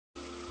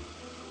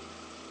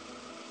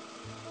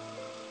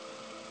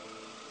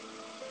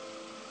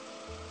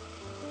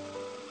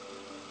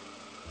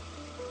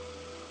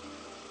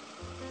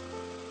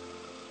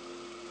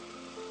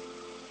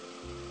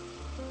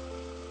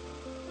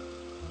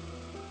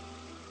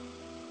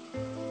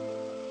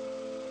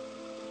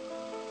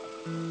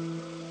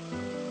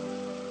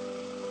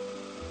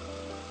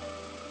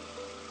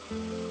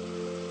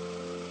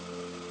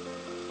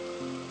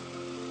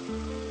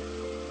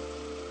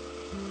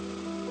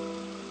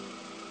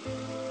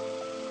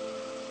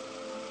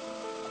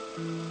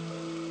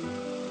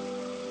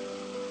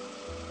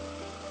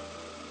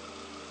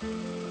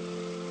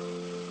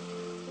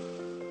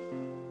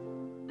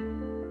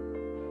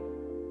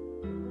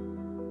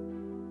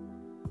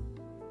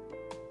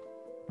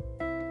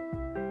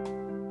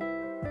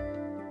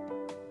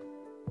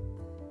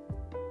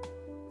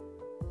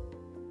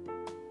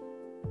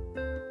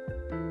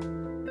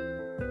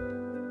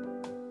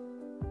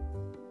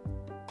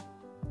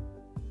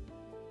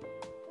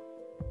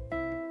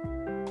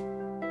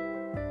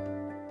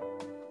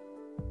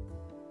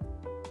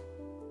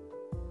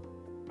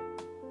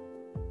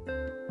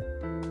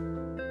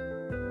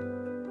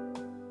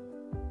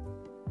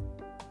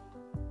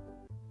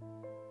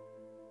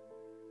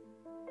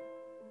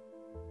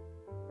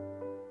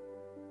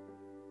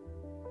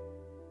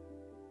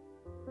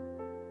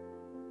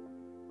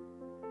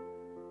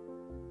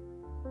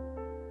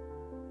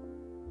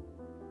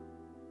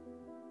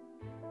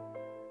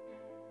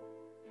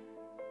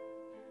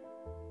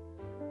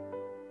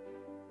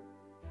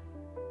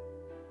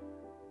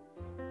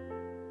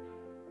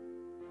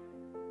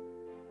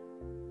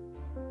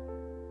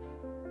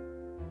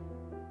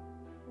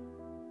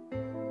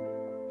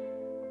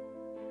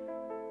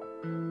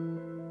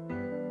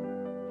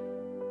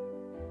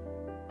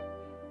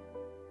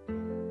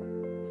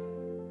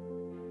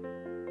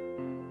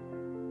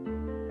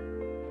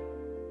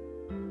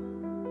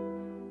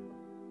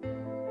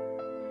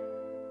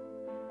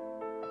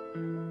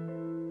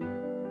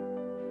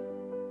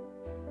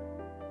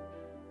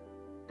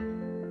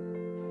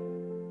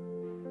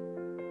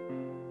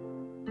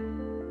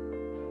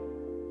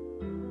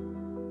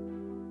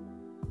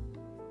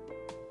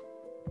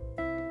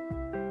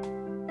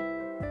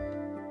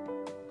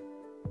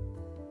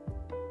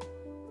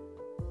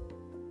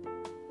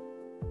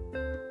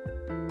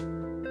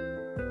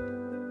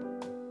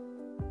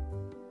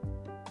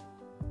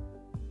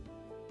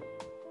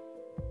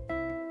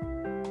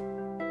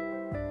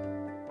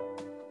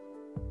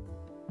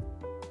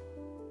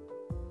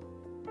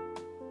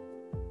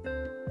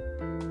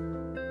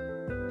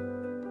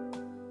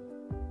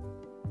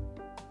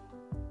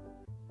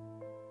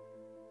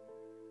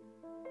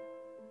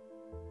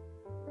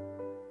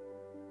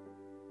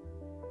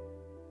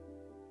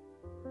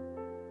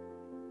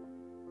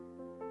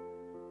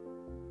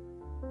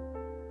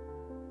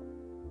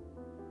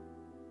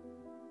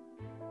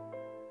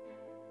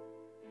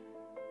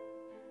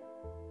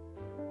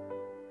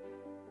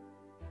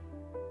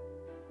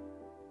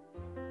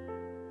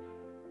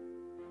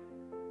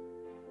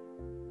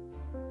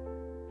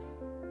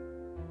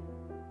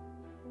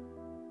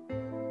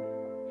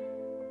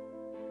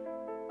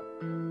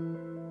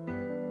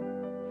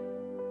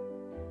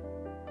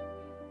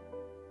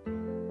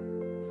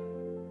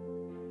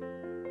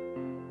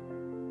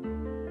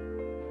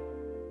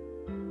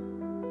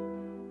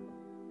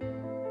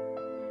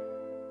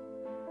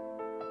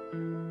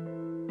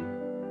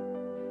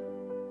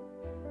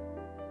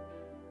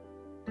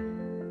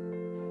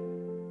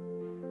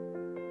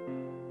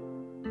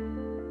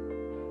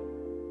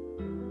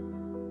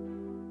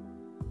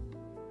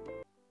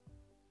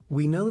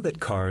We know that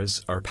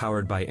cars are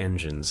powered by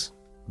engines,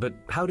 but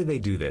how do they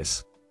do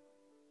this?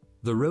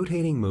 The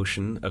rotating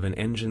motion of an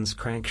engine's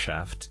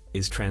crankshaft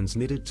is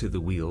transmitted to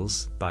the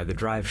wheels by the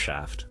drive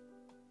shaft.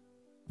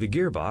 The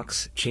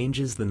gearbox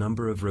changes the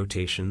number of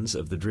rotations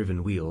of the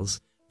driven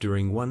wheels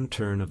during one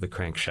turn of the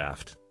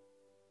crankshaft.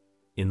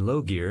 In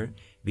low gear,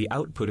 the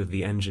output of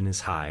the engine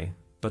is high,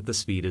 but the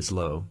speed is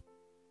low.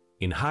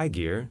 In high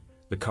gear,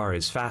 the car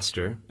is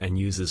faster and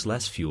uses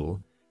less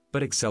fuel,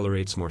 but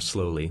accelerates more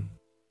slowly.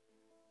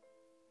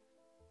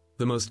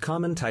 The most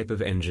common type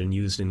of engine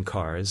used in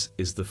cars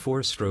is the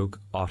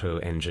four-stroke Otto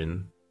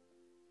engine.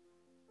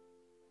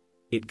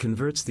 It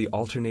converts the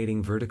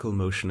alternating vertical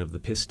motion of the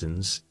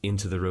pistons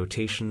into the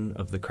rotation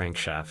of the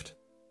crankshaft.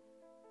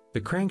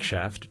 The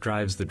crankshaft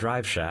drives the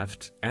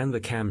driveshaft and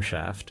the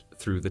camshaft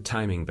through the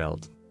timing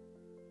belt.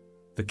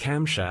 The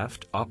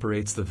camshaft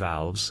operates the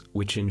valves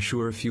which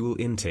ensure fuel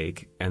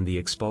intake and the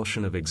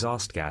expulsion of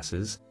exhaust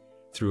gases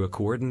through a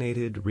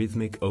coordinated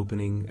rhythmic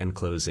opening and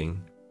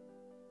closing.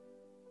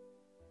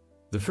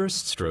 The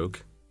first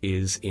stroke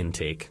is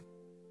intake.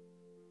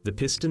 The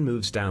piston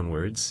moves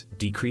downwards,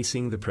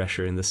 decreasing the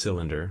pressure in the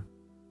cylinder.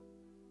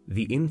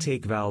 The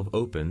intake valve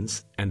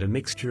opens and a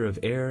mixture of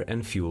air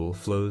and fuel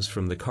flows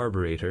from the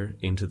carburetor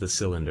into the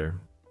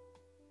cylinder.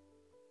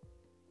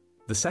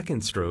 The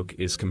second stroke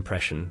is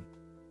compression.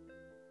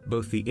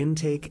 Both the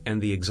intake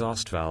and the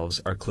exhaust valves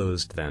are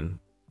closed then.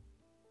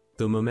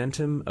 The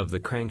momentum of the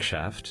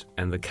crankshaft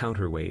and the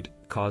counterweight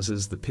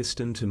causes the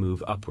piston to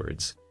move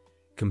upwards,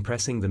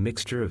 compressing the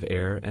mixture of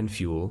air and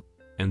fuel,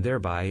 and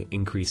thereby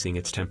increasing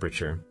its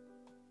temperature.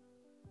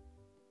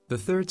 The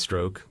third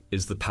stroke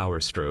is the power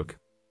stroke.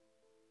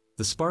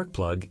 The spark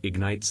plug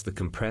ignites the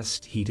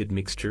compressed, heated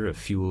mixture of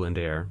fuel and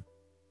air.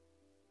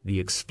 The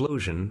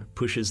explosion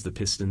pushes the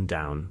piston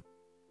down.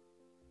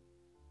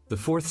 The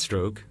fourth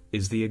stroke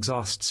is the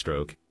exhaust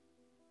stroke.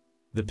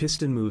 The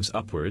piston moves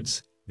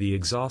upwards, the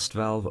exhaust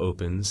valve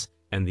opens,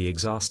 and the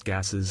exhaust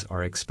gases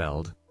are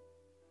expelled.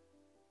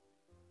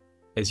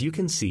 As you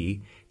can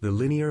see, the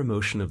linear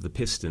motion of the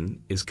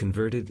piston is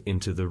converted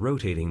into the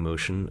rotating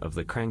motion of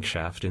the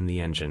crankshaft in the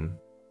engine.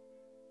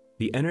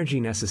 The energy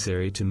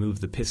necessary to move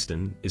the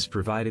piston is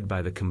provided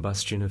by the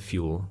combustion of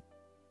fuel.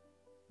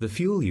 The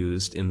fuel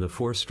used in the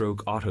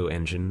 4-stroke Otto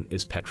engine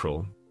is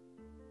petrol.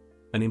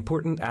 An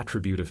important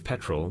attribute of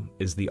petrol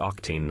is the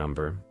octane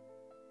number.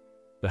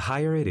 The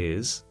higher it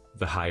is,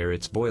 the higher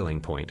its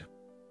boiling point.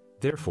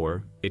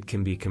 Therefore, it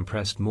can be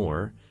compressed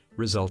more,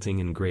 resulting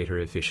in greater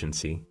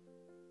efficiency.